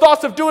with. Those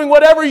thoughts of doing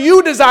whatever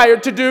you desire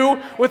to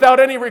do without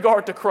any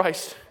regard to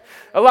Christ.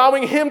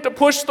 Allowing Him to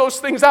push those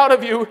things out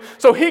of you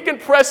so He can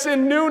press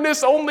in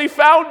newness only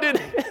found in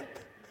Him.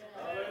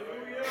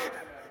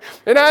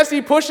 And as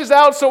He pushes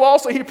out, so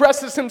also He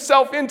presses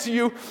Himself into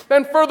you.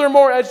 And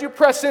furthermore, as you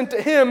press into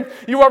Him,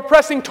 you are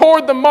pressing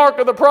toward the mark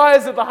of the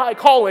prize of the high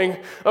calling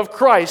of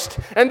Christ.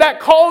 And that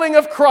calling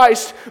of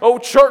Christ,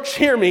 church,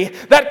 hear me,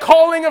 that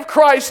calling of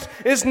Christ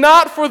is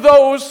not for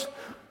those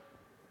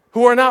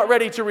who are not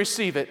ready to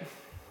receive it.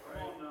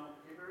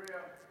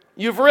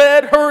 You've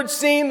read, heard,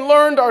 seen,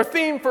 learned our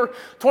theme for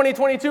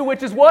 2022,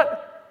 which is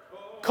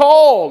what?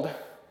 Called.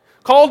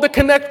 Called to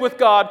connect with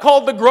God,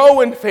 called to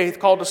grow in faith,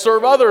 called to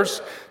serve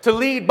others, to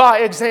lead by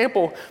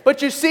example.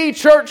 But you see,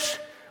 church,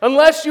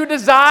 unless you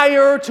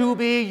desire to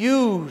be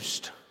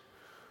used,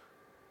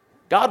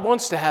 God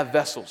wants to have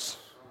vessels.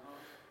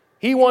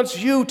 He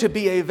wants you to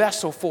be a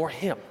vessel for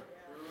Him.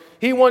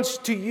 He wants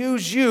to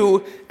use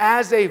you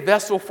as a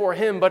vessel for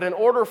Him, but in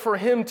order for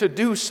Him to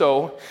do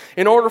so,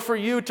 in order for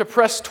you to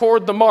press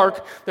toward the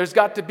mark, there's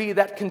got to be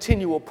that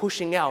continual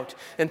pushing out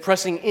and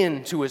pressing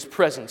into His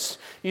presence.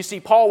 You see,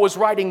 Paul was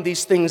writing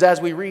these things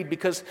as we read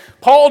because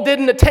Paul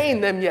didn't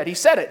attain them yet. He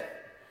said it.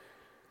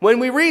 When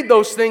we read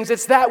those things,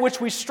 it's that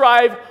which we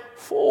strive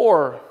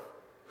for,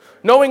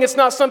 knowing it's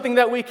not something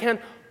that we can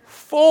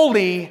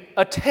fully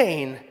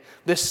attain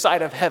this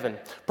side of heaven,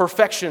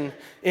 perfection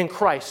in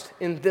Christ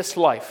in this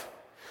life.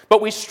 But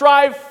we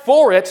strive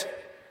for it.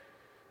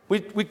 We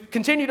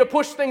continue to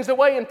push things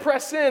away and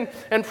press in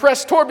and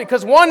press toward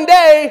because one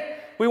day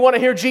we want to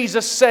hear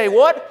Jesus say,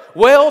 what?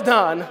 Well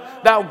done,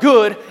 thou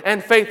good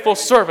and faithful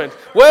servant.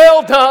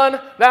 Well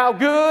done, thou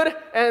good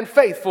and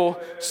faithful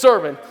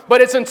servant. But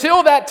it's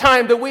until that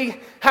time that we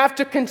have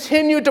to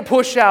continue to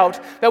push out,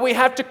 that we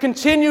have to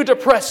continue to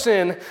press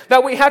in,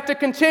 that we have to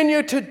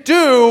continue to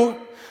do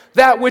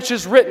that which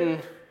is written,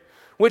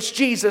 which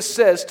Jesus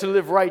says to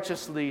live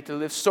righteously, to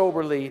live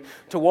soberly,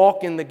 to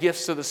walk in the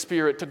gifts of the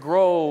Spirit, to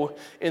grow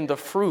in the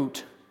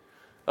fruit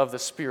of the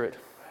Spirit.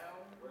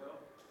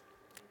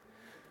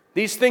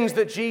 These things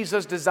that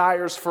Jesus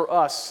desires for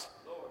us,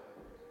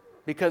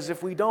 because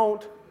if we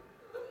don't,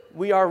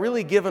 we are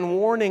really given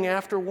warning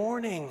after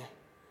warning.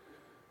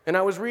 And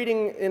I was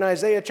reading in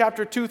Isaiah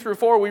chapter 2 through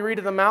 4, we read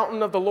of the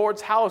mountain of the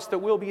Lord's house that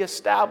will be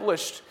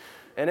established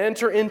and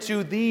enter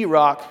into the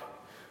rock,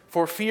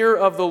 for fear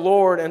of the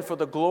Lord and for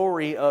the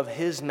glory of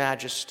His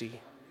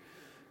majesty.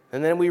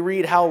 And then we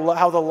read how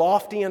the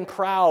lofty and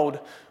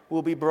proud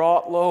will be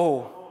brought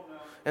low,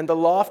 and the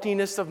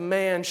loftiness of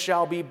man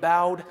shall be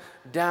bowed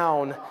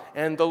down,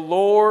 and the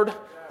Lord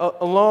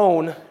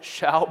alone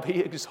shall be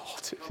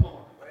exalted.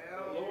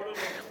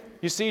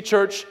 You see,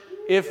 church,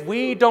 if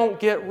we don't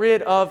get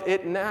rid of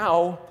it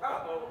now,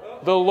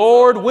 the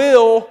Lord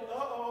will.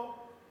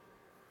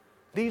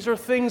 These are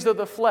things of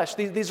the flesh.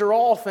 These are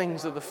all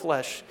things of the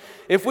flesh.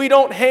 If we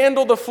don't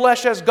handle the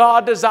flesh as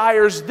God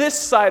desires this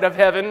side of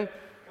heaven,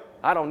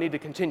 I don't need to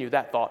continue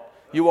that thought.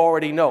 You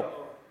already know.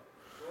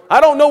 I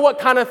don't know what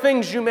kind of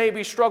things you may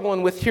be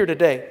struggling with here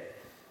today.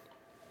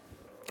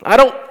 I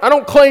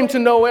don't claim to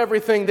know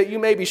everything that you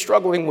may be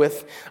struggling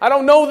with. I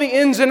don't know the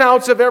ins and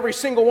outs of every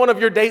single one of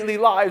your daily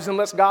lives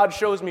unless God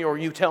shows me or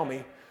you tell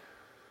me.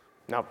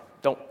 Now,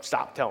 don't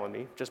stop telling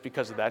me just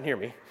because of that. Hear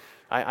me.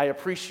 I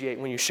appreciate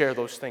when you share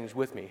those things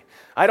with me.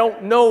 I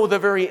don't know the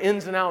very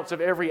ins and outs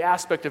of every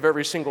aspect of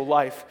every single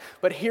life.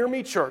 But hear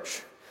me,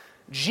 church.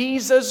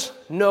 Jesus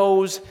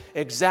knows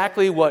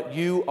exactly what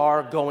you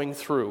are going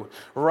through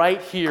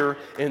right here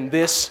in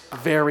this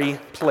very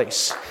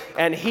place.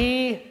 And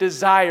He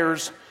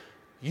desires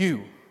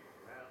you.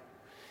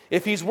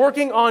 If He's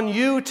working on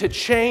you to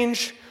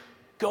change,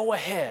 go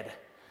ahead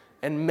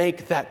and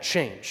make that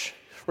change.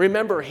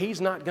 Remember,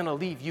 He's not going to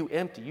leave you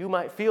empty. You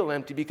might feel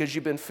empty because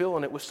you've been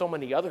filling it with so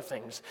many other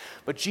things.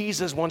 But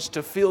Jesus wants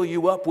to fill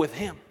you up with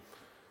Him.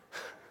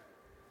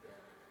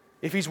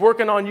 If He's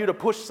working on you to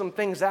push some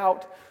things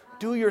out,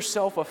 do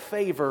yourself a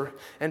favor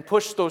and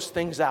push those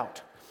things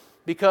out.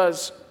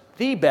 Because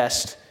the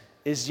best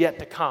is yet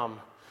to come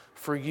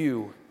for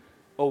you,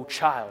 O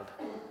child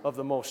of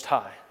the Most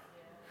High.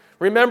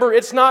 Remember,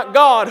 it's not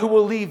God who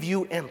will leave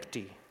you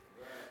empty.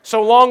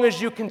 So long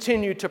as you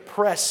continue to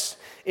press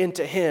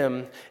into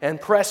Him and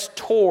press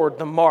toward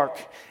the mark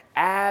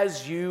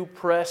as you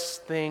press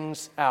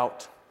things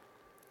out.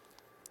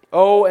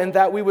 Oh, and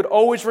that we would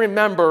always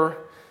remember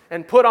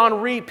and put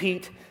on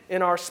repeat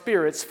in our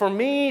spirits, for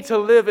me to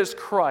live is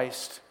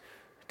Christ,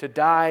 to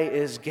die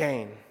is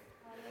gain.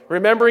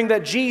 Remembering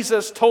that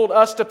Jesus told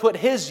us to put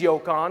His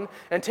yoke on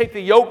and take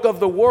the yoke of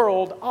the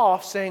world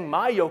off, saying,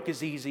 my yoke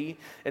is easy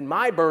and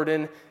my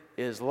burden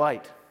is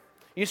light.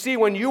 You see,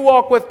 when you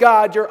walk with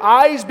God, your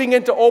eyes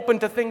begin to open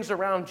to things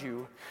around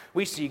you.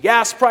 We see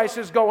gas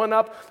prices going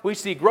up. We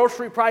see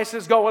grocery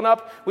prices going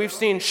up. We've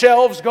seen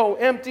shelves go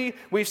empty.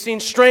 We've seen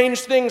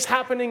strange things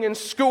happening in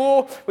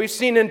school. We've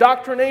seen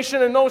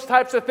indoctrination and those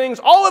types of things.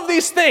 All of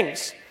these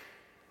things.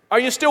 Are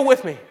you still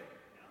with me?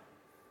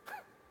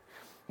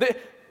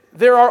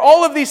 There are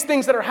all of these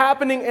things that are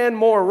happening and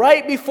more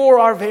right before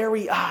our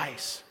very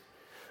eyes.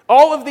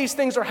 All of these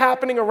things are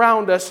happening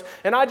around us,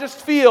 and I just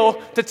feel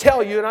to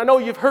tell you, and I know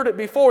you've heard it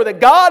before,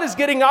 that God is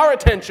getting our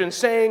attention,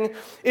 saying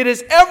it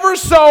is ever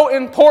so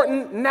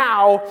important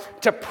now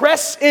to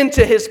press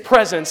into His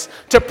presence,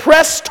 to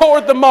press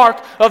toward the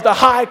mark of the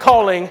high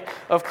calling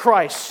of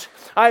Christ.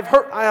 I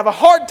have a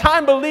hard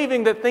time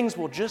believing that things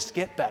will just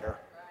get better.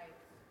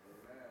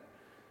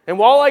 And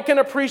while I can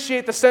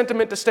appreciate the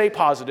sentiment to stay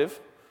positive,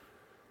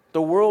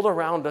 the world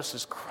around us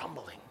is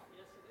crumbling.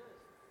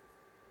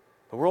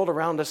 The world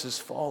around us is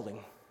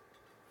falling.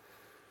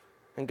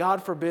 And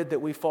God forbid that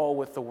we fall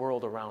with the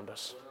world around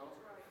us.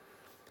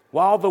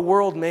 While the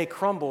world may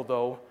crumble,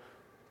 though,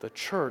 the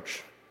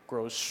church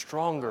grows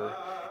stronger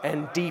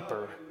and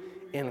deeper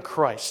in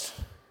Christ.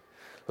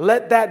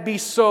 Let that be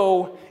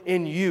so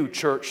in you,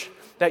 church,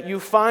 that you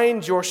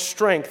find your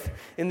strength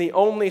in the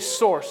only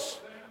source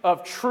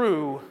of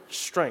true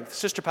strength.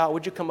 Sister Powell,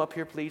 would you come up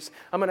here, please?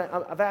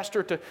 I've asked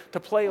her to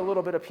play a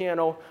little bit of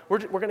piano. We're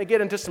going to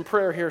get into some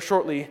prayer here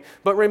shortly.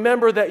 But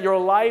remember that your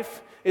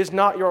life is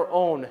not your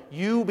own.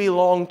 You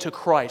belong to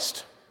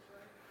Christ.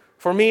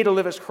 For me to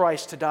live as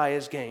Christ, to die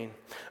as gain.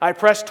 I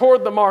press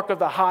toward the mark of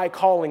the high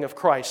calling of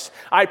Christ.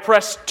 I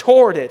press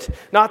toward it,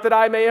 not that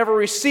I may ever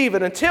receive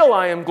it until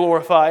I am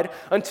glorified,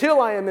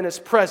 until I am in His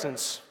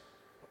presence.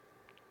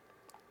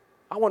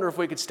 I wonder if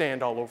we could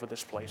stand all over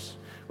this place.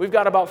 We've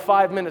got about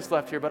 5 minutes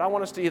left here, but I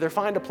want us to either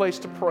find a place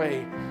to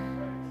pray.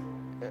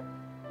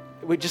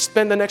 We just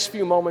spend the next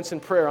few moments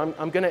in prayer.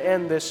 I'm going to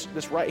end this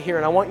right here,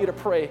 and I want you to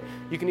pray.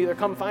 You can either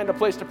come find a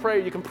place to pray,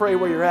 or you can pray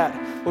where you're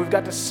at. We've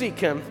got to seek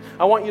Him.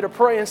 I want you to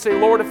pray and say,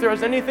 Lord, if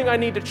there's anything I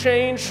need to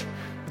change,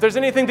 if there's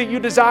anything that you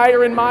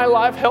desire in my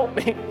life, help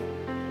me.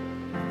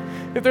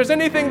 If there's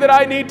anything that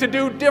I need to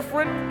do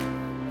different,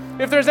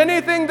 if there's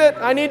anything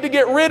that I need to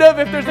get rid of,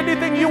 if there's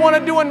anything you want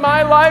to do in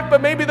my life,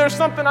 but maybe there's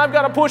something I've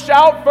got to push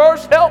out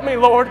first, help me,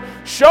 Lord.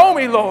 Show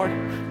me, Lord.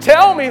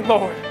 Tell me,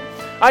 Lord.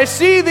 I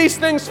see these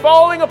things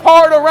falling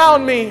apart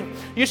around me.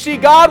 You see,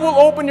 God will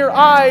open your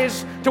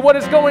eyes to what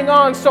is going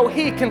on so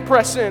He can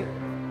press in.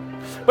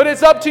 But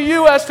it's up to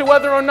you as to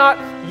whether or not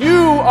you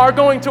are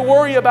going to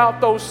worry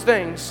about those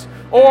things,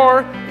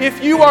 or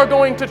if you are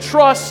going to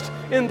trust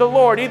in the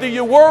Lord. Either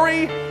you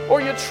worry or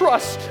you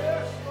trust.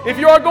 If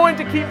you are going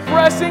to keep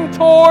pressing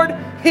toward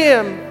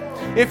Him,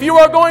 if you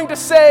are going to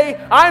say,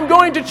 I'm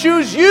going to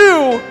choose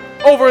you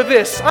over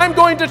this, I'm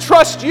going to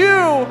trust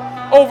you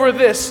over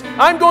this,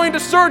 I'm going to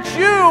search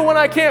you when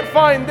I can't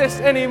find this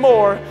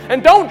anymore.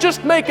 And don't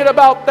just make it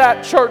about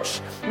that, church.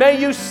 May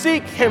you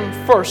seek Him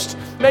first.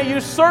 May you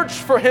search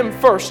for Him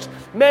first.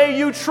 May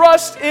you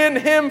trust in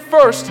Him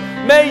first.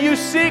 May you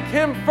seek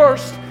Him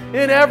first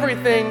in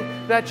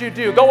everything that you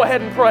do. Go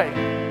ahead and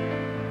pray.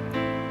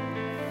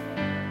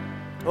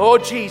 Oh,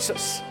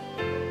 Jesus,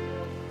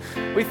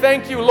 we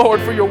thank you, Lord,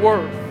 for your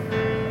word,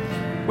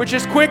 which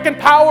is quick and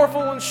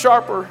powerful and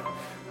sharper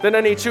than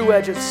any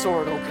two-edged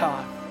sword, oh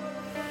God.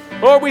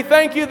 Lord, we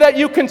thank you that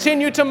you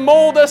continue to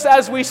mold us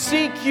as we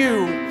seek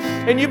you,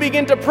 and you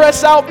begin to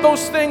press out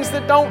those things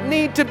that don't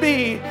need to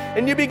be,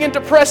 and you begin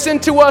to press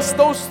into us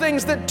those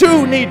things that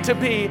do need to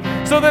be,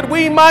 so that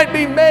we might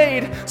be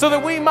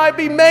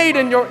made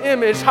in your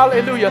image.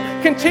 Hallelujah.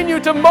 Continue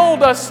to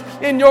mold us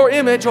in your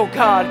image, oh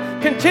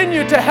God.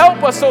 Continue to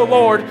help us, oh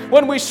Lord,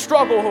 when we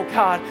struggle, oh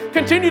God.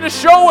 Continue to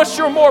show us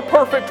your more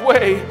perfect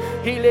way.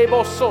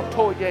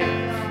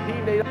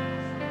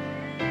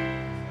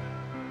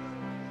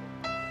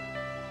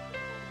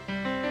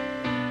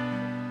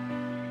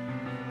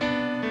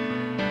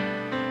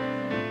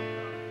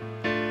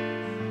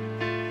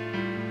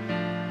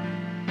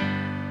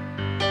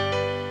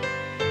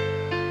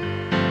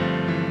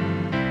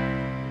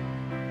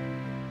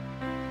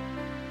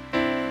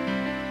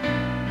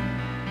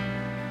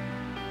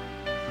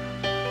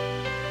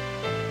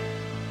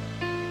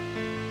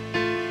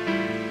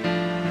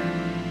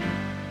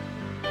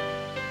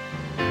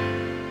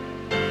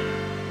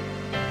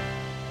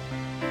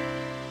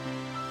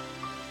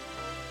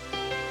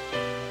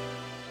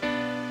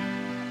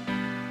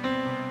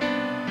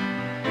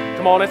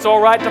 Come on, it's all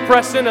right to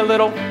press in a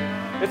little.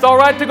 It's all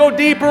right to go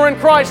deeper in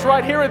Christ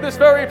right here at this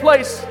very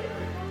place.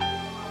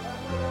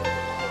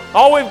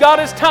 All we've got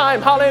is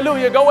time.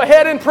 Hallelujah. Go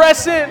ahead and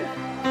press in.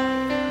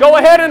 Go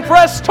ahead and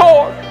press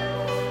toward.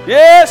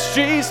 Yes,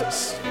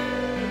 Jesus.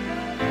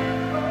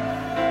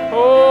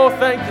 Oh,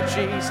 thank you,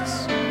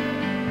 Jesus.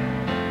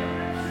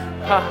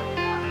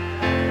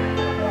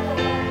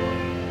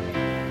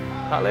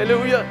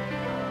 Hallelujah.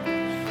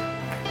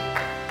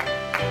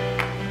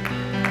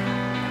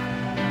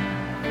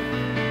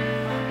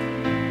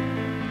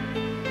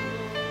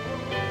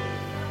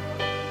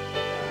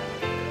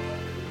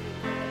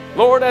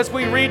 Lord, as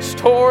we reach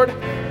toward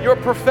your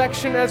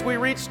perfection, as we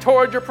reach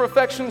toward your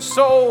perfection,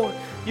 so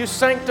you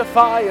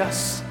sanctify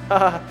us.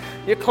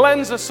 You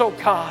cleanse us, oh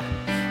God.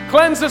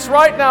 Cleanse us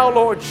right now,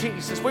 Lord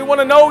Jesus. We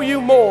want to know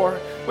you more.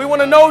 We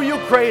want to know you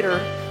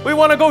greater. We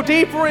want to go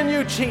deeper in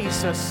you,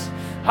 Jesus.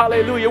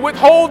 Hallelujah.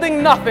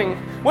 Withholding nothing,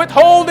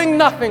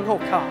 oh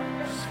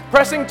God.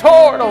 Pressing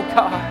toward, oh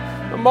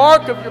God, the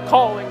mark of your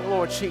calling,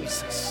 Lord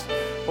Jesus.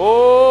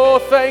 Oh,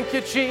 thank you,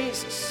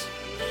 Jesus.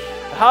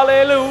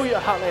 Hallelujah,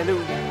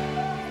 hallelujah.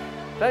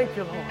 Thank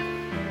you, Lord.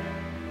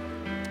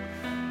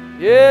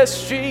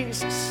 Yes,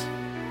 Jesus.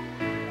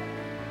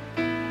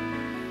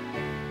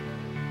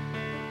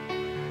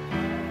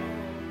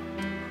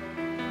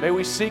 May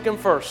we seek Him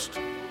first.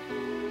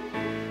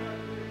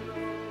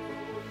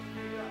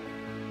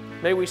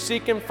 May we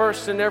seek Him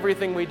first in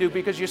everything we do,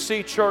 because you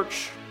see,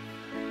 church,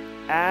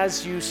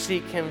 as you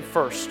seek Him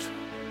first,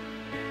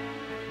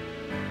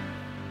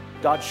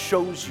 God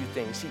shows you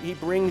things. He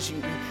brings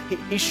you,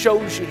 He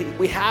shows you.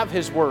 We have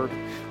His Word.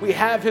 We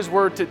have His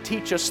Word to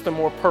teach us the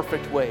more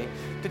perfect way,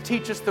 to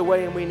teach us the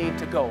way and we need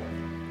to go.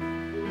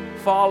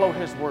 Follow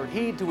His Word.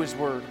 Heed to His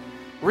Word.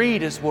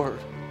 Read His Word.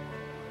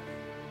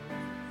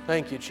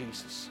 Thank you,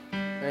 Jesus.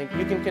 Thank you.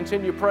 You can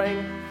continue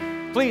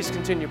praying. Please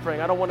continue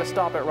praying. I don't want to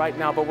stop it right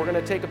now, but we're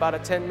going to take about a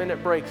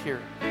 10-minute break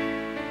here.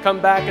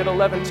 Come back at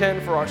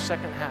 11:10 for our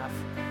second half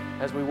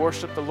as we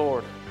worship the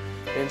Lord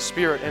in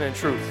spirit and in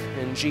truth.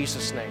 In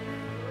Jesus' name.